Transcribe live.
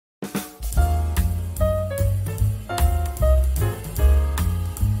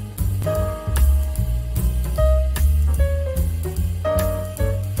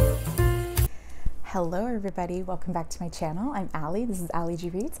Hello everybody, welcome back to my channel. I'm Allie, this is Allie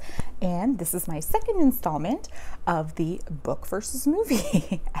G Reads, and this is my second installment of the book versus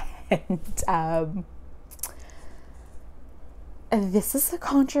movie. And this is a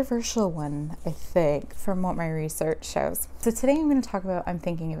controversial one, I think, from what my research shows. So today I'm going to talk about I'm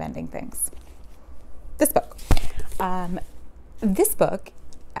Thinking of Ending Things. This book. This book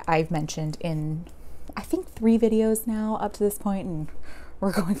I've mentioned in, I think, 3 videos now up to this point, and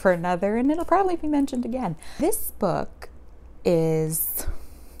we're going for another, and it'll probably be mentioned again. This book is,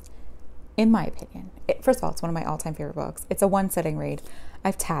 in my opinion, first of all, it's one of my all-time favorite books. It's a one-sitting read.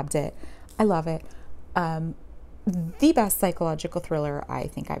 I've tabbed it. I love it. The best psychological thriller I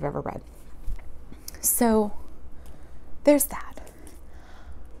think I've ever read. So there's that.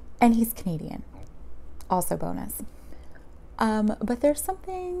 And he's Canadian. Also bonus. But there's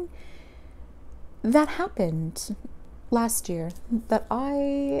something that happened last year that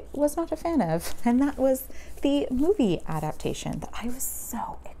I was not a fan of, and that was the movie adaptation that I was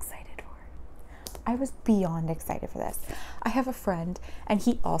so excited for. I was beyond excited for this. I have a friend and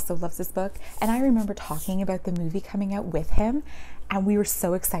he also loves this book, and I remember talking about the movie coming out with him, and we were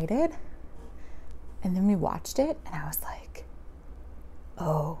so excited, and then we watched it and I was like,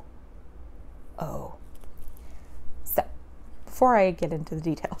 oh. So before I get into the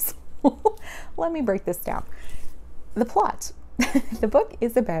details, let me break this down. The plot. The book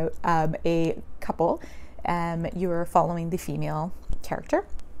is about a couple. You're following the female character,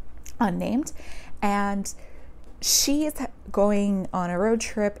 unnamed, and she is going on a road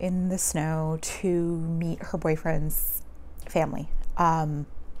trip in the snow to meet her boyfriend's family.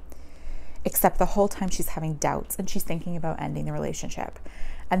 Except the whole time she's having doubts and she's thinking about ending the relationship.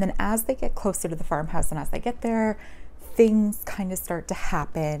 And then as they get closer to the farmhouse and as they get there, things kind of start to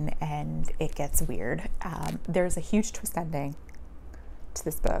happen and it gets weird. There's a huge twist ending to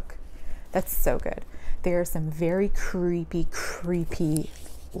this book that's so good. There are some very creepy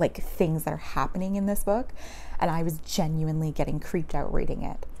like things that are happening in this book, and I was genuinely getting creeped out reading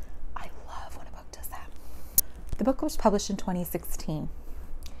it. I love when a book does that. The book was published in 2016,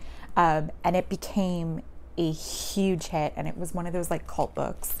 and it became a huge hit, and it was one of those like cult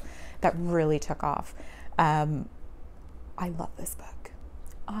books that really took off. I love this book.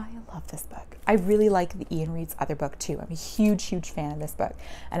 I love this book. I really like the Ian Reid's other book too. I'm a huge fan of this book.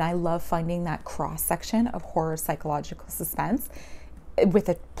 And I love finding that cross section of horror psychological suspense with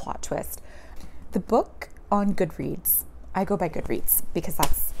a plot twist. The book on Goodreads, I go by Goodreads because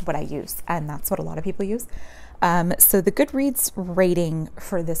that's what I use and that's what a lot of people use. So the Goodreads rating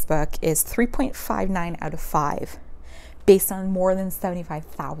for this book is 3.59 out of 5 based on more than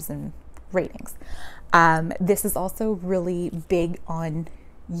 75,000 ratings. This is also really big on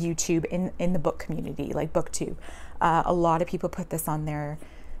YouTube in the book community, like BookTube. A lot of people put this on their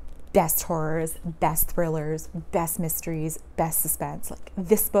best horrors, best thrillers, best mysteries, best suspense. Like,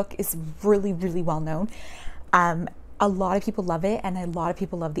 this book is really well known. A lot of people love it, and a lot of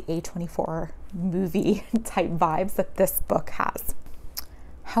people love the A24 movie type vibes that this book has.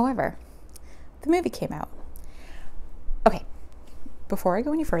 However, the movie came out. Okay, before I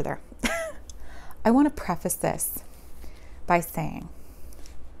go any further, I want to preface this by saying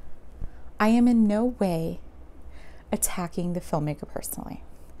I am in no way attacking the filmmaker personally.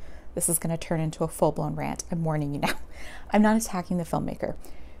 This is going to turn into a full-blown rant. I'm warning you now. I'm not attacking the filmmaker.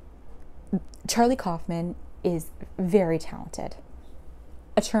 Charlie Kaufman is very talented.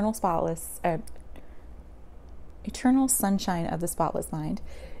 Eternal Sunshine of the Spotless Mind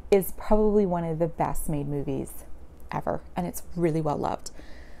is probably one of the best made movies ever, and it's really well loved.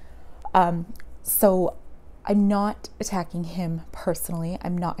 So I'm not attacking him personally.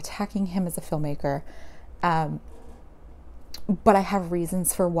 I'm not attacking him as a filmmaker. But I have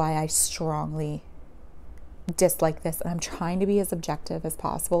reasons for why I strongly dislike this. And I'm trying to be as objective as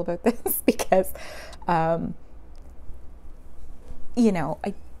possible about this because,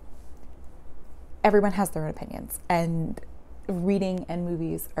 everyone has their own opinions, and reading and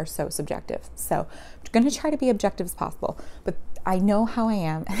movies are so subjective. So I'm going to try to be objective as possible, but I know how I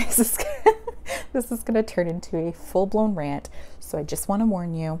am, and this is going to turn into a full-blown rant. So I just want to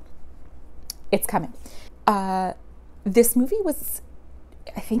warn you, it's coming. This movie was,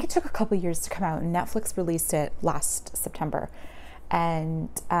 I think it took a couple years to come out, and Netflix released it last September. And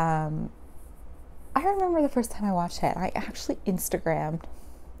I remember the first time I watched it, I actually Instagrammed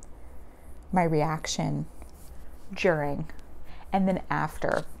my reaction during and then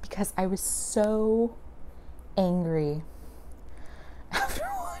after, because I was so angry after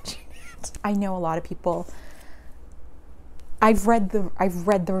watching it. I know a lot of people, I've read the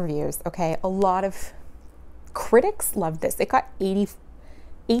reviews, okay? A lot of critics loved this. It got 82%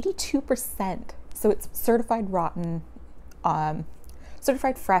 So it's certified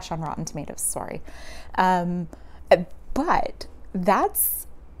certified fresh on Rotten Tomatoes, sorry. But that's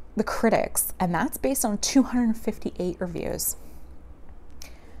the critics, and that's based on 258 reviews.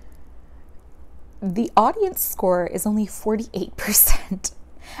 The audience score is only 48%,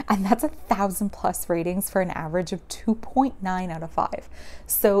 and that's 1,000+ ratings for an average of 2.9 out of 5.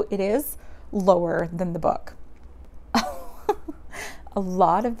 So it is lower than the book. A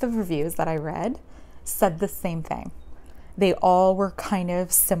lot of the reviews that I read said the same thing. They all were kind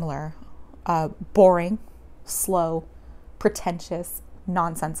of similar. Boring, slow, pretentious,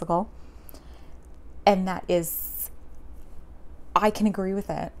 nonsensical. And that is, I can agree with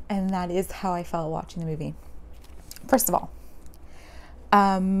it. And that is how I felt watching the movie. First of all,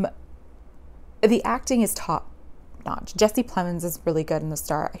 the acting is top notch. Jesse Plemons is really good in the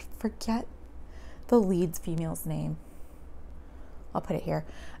star. I forget the lead's female's name. I'll put it here.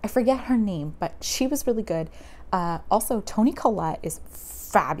 I forget her name, but she was really good. Also, Toni Collette is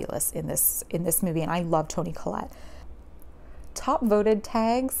fabulous in this movie, and I love Toni Collette. Top voted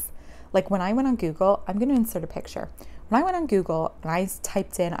tags, like when I went on Google, I'm going to insert a picture. When I went on Google and I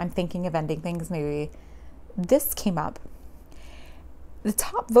typed in, I'm thinking of ending things movie, this came up. The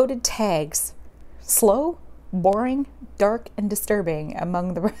top voted tags: slow, boring, dark, and disturbing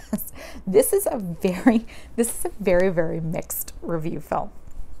among the rest. This is a very, very mixed review film.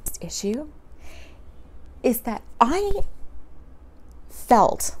 This issue is that I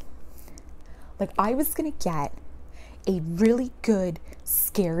felt like I was going to get a really good,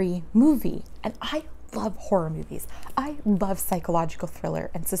 scary movie. And I love horror movies. I love psychological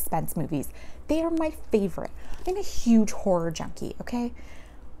thriller and suspense movies. They are my favorite. I'm a huge horror junkie, okay?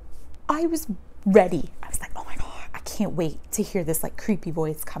 I was ready. I was like, oh my God, I can't wait to hear this like creepy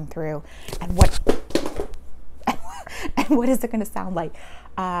voice come through. And what is it going to sound like?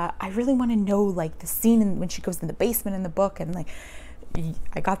 I really want to know like the scene when she goes in the basement in the book, and like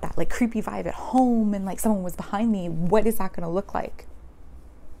I got that like creepy vibe at home, and like someone was behind me. What is that going to look like?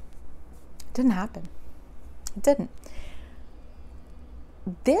 It didn't happen. It didn't.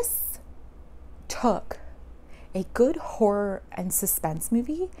 This took a good horror and suspense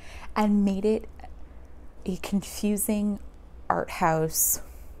movie and made it a confusing art house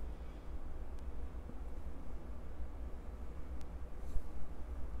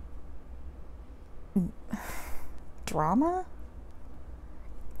drama.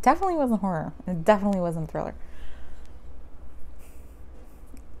 Definitely wasn't horror. It definitely wasn't thriller.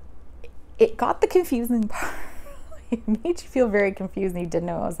 It got the confusing part. It made you feel very confused and you didn't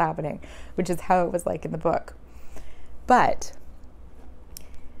know what was happening, which is how it was like in the book. But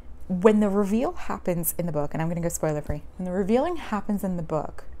when the reveal happens in the book, and I'm going to go spoiler free, when the revealing happens in the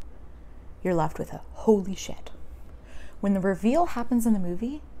book, you're left with a holy shit. When the reveal happens in the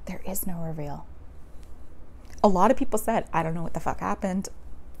movie, there is no reveal. A lot of people said, I don't know what the fuck happened.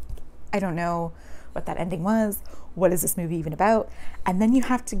 I don't know what that ending was. What is this movie even about? And then you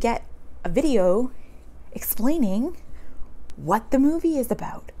have to get a video explaining what the movie is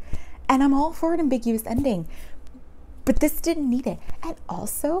about. And I'm all for an ambiguous ending, but this didn't need it. And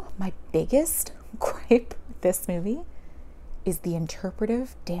also, my biggest gripe with this movie is the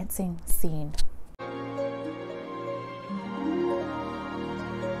interpretive dancing scene.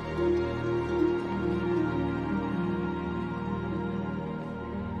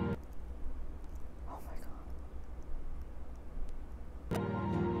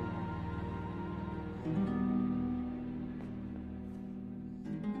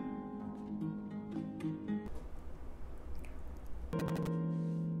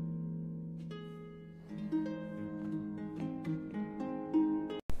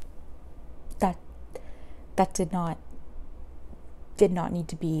 That did not need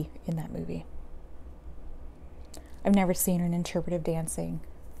to be in that movie. I've never seen an interpretive dancing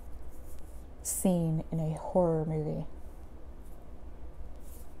scene in a horror movie.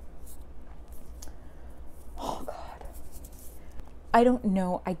 Oh God. I don't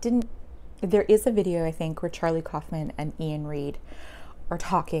know. There is a video, I think, where Charlie Kaufman and Ian Reid are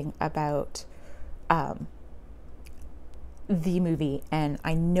talking about the movie, and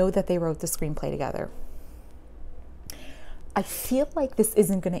I know that they wrote the screenplay together. I feel like this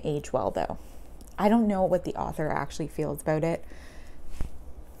isn't going to age well, though. I don't know what the author actually feels about it.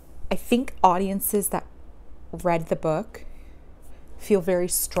 I think audiences that read the book feel very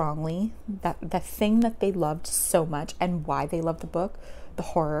strongly that the thing that they loved so much and why they loved the book, the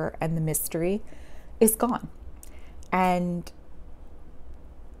horror and the mystery, is gone. And,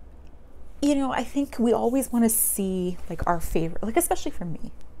 you know, I think we always want to see like our favorite, like especially for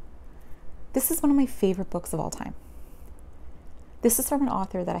me. This is one of my favorite books of all time. This is from an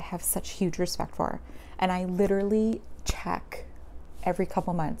author that I have such huge respect for. And I literally check every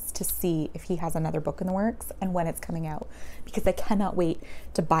couple months to see if he has another book in the works and when it's coming out, because I cannot wait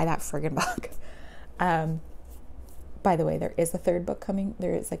to buy that friggin' book. By the way, there is a third book coming.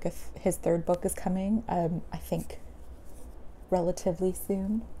 There is like his third book is coming, I think relatively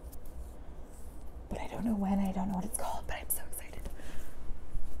soon. But I don't know when, I don't know what it's called, but I'm so excited.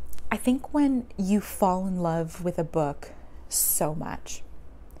 I think when you fall in love with a book so much,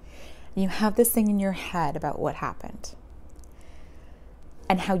 and you have this thing in your head about what happened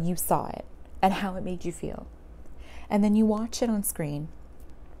and how you saw it and how it made you feel, and then you watch it on screen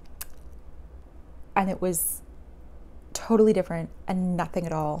and it was totally different and nothing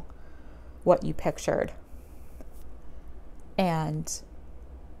at all what you pictured, and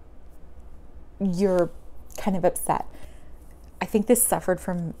you're kind of upset. I think this suffered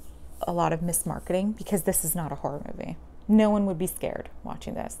from a lot of mismarketing, because this is not a horror movie. No one would be scared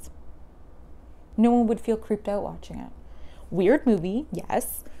watching this. No one would feel creeped out watching it. Weird movie,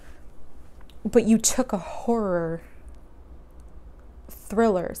 yes, but you took a horror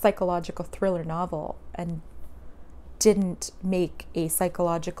thriller, psychological thriller novel, and didn't make a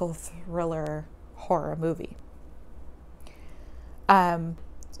psychological thriller horror movie.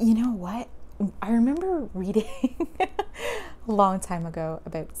 You know what? I remember reading a long time ago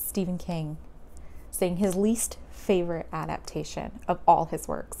about Stephen King saying his least favorite adaptation of all his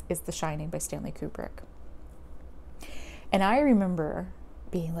works is The Shining by Stanley Kubrick. And I remember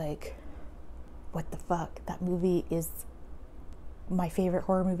being like, what the fuck? That movie is my favorite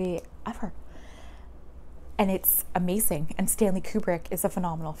horror movie ever. And it's amazing. And Stanley Kubrick is a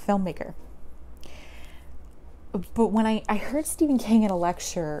phenomenal filmmaker. But when I heard Stephen King in a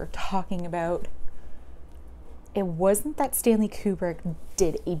lecture talking about, it wasn't that Stanley Kubrick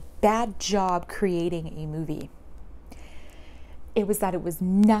did a bad job creating a movie. It was that it was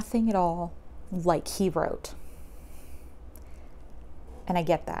nothing at all like he wrote. And I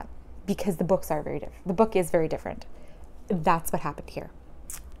get that, because the books are very different. The book is very different. That's what happened here.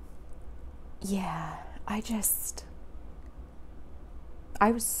 Yeah, I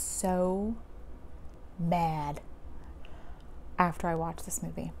was so mad after I watched this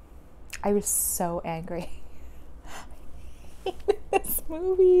movie. I was so angry. I hated this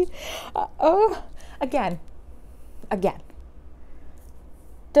movie. Again.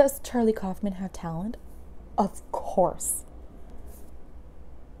 Does Charlie Kaufman have talent? Of course.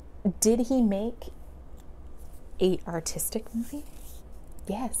 Did he make an artistic movie?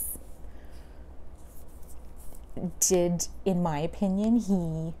 Yes. Did, in my opinion,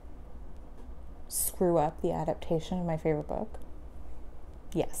 he screw up the adaptation of my favorite book?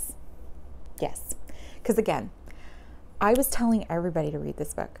 Yes. Because again, I was telling everybody to read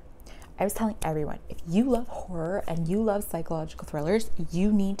this book. I was telling everyone, if you love horror and you love psychological thrillers,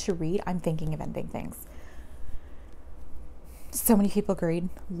 you need to read I'm Thinking of Ending Things. So many people agreed,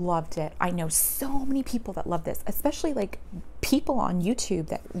 loved it. I know so many people that love this, especially like people on YouTube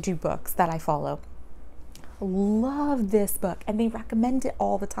that do books that I follow. Love this book and they recommend it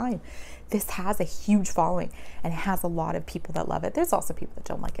all the time. This has a huge following and it has a lot of people that love it. There's also people that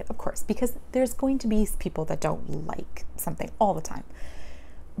don't like it, of course, because there's going to be people that don't like something all the time.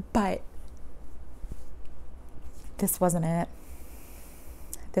 But this wasn't it.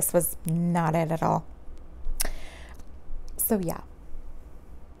 This was not it at all. So yeah.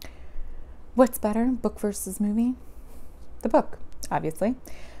 What's better, book versus movie? The book, obviously.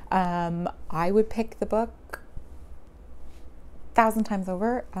 I would pick the book 1,000 times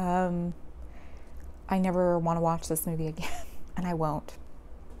over. I never want to watch this movie again, and I won't.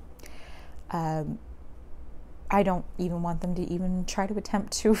 I don't even want them to even try to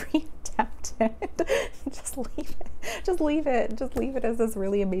attempt to re-adapt it. Just leave it. Just leave it. Just leave it as this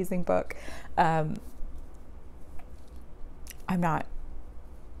really amazing book. I'm not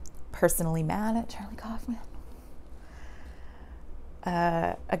personally mad at Charlie Kaufman.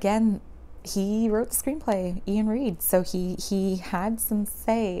 Again, he wrote the screenplay, Ian Reid, so he had some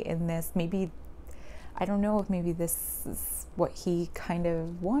say in this. Maybe, I don't know if maybe this is what he kind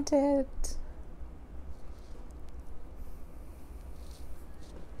of wanted.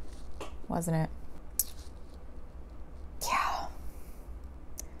 Wasn't it? Yeah.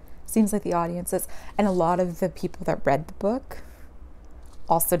 Seems like the audiences, and a lot of the people that read the book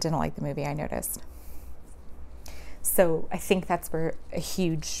also didn't like the movie, I noticed. So I think that's where a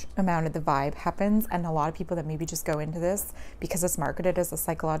huge amount of the vibe happens, and a lot of people that maybe just go into this because it's marketed as a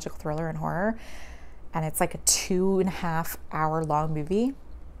psychological thriller and horror, and it's like a 2.5 hour long movie,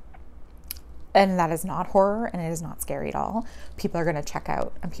 and that is not horror and it is not scary at all. People are going to check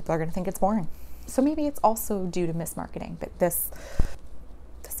out and people are going to think it's boring. So maybe it's also due to mismarketing, but this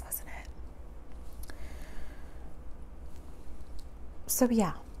wasn't it. So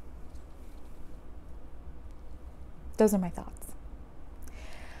yeah, those are my thoughts.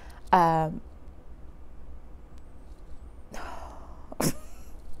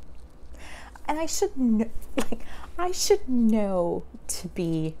 And I should know, I should know to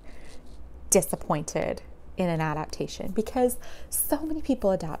be disappointed in an adaptation, because so many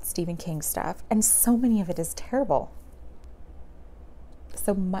people adapt Stephen King stuff and so many of it is terrible.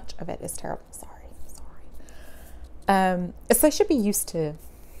 So much of it is terrible. Sorry. So I should be used to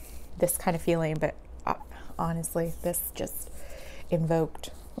this kind of feeling, but honestly, this just invoked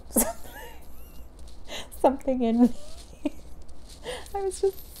something in me. I was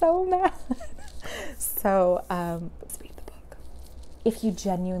just so mad. So let's read the book. If you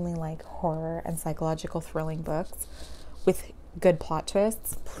genuinely like horror and psychological thrilling books with good plot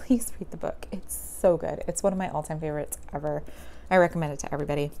twists, please read the book. It's so good. It's one of my all-time favorites ever. I recommend it to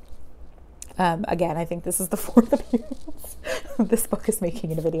everybody. Again, I think this is the 4th appearance this book is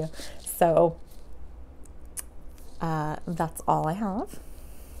making in a video. So that's all I have.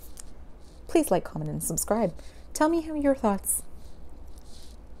 Please like, comment, and subscribe. Tell me your thoughts.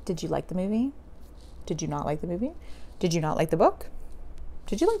 Did you like the movie? Did you not like the movie? Did you not like the book?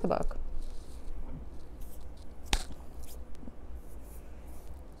 Did you like the book?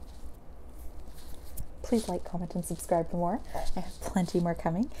 Please like, comment, and subscribe for more. I have plenty more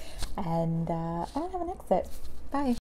coming. And I don't have an exit. Bye.